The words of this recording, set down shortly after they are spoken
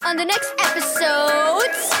on the next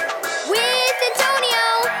epiSOWdes with Antonio.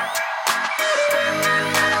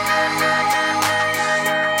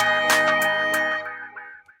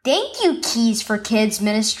 Thank you, Keys for Kids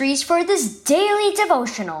Ministries, for this daily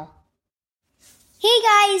devotional. Hey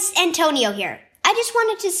guys, Antonio here. I just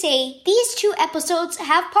wanted to say these 2 episodes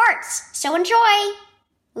have parts, so enjoy.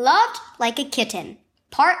 Loved like a Kitten,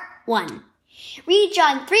 Part 1. Read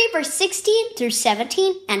John 3 verse 16 through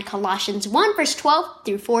 17 and Colossians 1 verse 12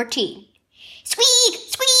 through 14. Squeak!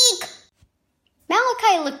 Squeak!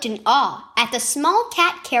 Malachi looked in awe at the small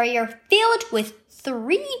cat carrier filled with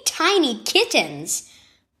 3 tiny kittens.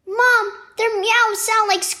 Mom, their meows sound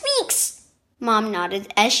like squeaks. Mom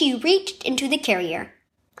nodded as she reached into the carrier.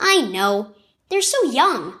 I know. They're so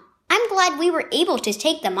young. I'm glad we were able to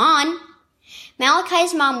take them on.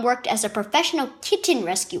 Malachi's mom worked as a professional kitten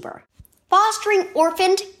rescuer, fostering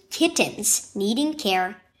orphaned kittens needing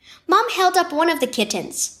care. Mom held up one of the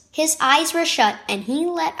kittens. His eyes were shut and he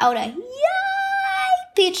let out a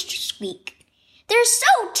high-pitched squeak. They're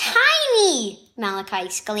so tiny, Malachi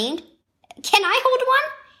exclaimed. Can I hold one?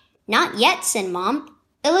 Not yet, said Mom.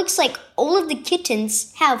 It looks like all of the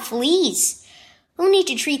kittens have fleas. We'll need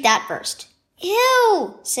to treat that first.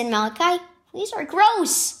 Ew, said Malachi. Fleas are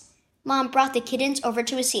gross. Mom brought the kittens over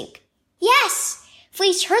to a sink. Yes,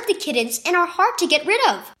 fleas hurt the kittens and are hard to get rid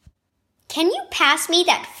of. Can you pass me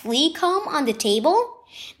that flea comb on the table?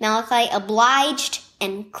 Malachi obliged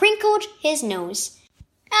and crinkled his nose.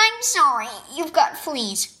 I'm sorry, you've got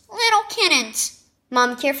fleas. Little kittens.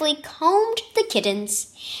 Mom carefully combed the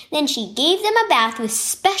kittens. Then she gave them a bath with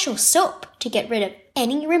special soap to get rid of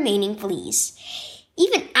any remaining fleas.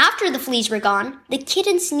 Even after the fleas were gone, the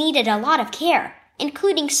kittens needed a lot of care,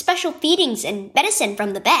 including special feedings and medicine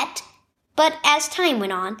from the vet. But as time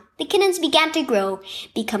went on, the kittens began to grow,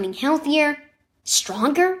 becoming healthier,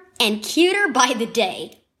 stronger, and cuter by the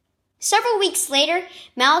day. Several weeks later,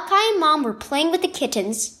 Malachi and Mom were playing with the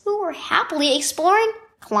kittens, who were happily exploring,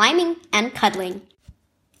 climbing, and cuddling.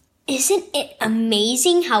 Isn't it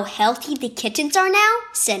amazing how healthy the kittens are now?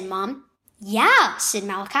 Said Mom. Yeah, said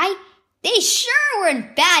Malachi. They sure were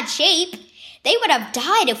in bad shape. They would have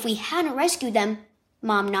died if we hadn't rescued them.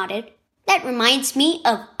 Mom nodded. That reminds me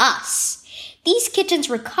of us. These kittens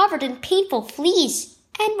were covered in painful fleas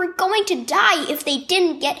and were going to die if they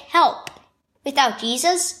didn't get help. Without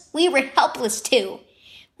Jesus, we were helpless too.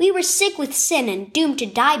 We were sick with sin and doomed to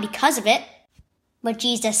die because of it. But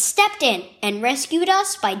Jesus stepped in and rescued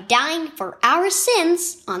us by dying for our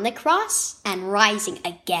sins on the cross and rising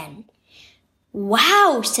again.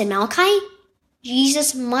 Wow, said Malachi.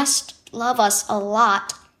 Jesus must love us a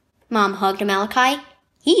lot. Mom hugged Malachi.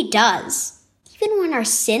 He does. Even when our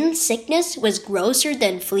sin sickness was grosser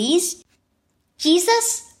than fleas,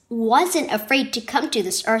 Jesus wasn't afraid to come to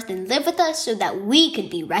this earth and live with us so that we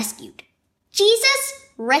could be rescued. Jesus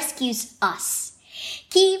rescues us.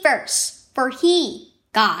 Key verse. For he,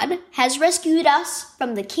 God, has rescued us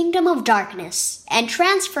from the kingdom of darkness and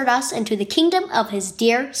transferred us into the kingdom of his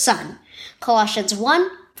dear Son. Colossians 1,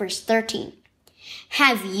 verse 13.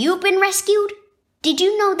 Have you been rescued? Did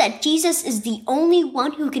you know that Jesus is the only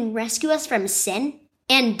one who can rescue us from sin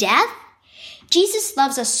and death? Jesus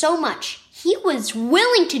loves us so much, he was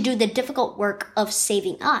willing to do the difficult work of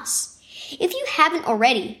saving us. If you haven't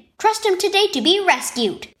already, trust him today to be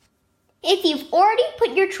rescued. If you've already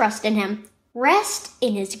put your trust in him, rest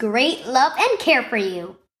in his great love and care for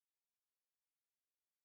you.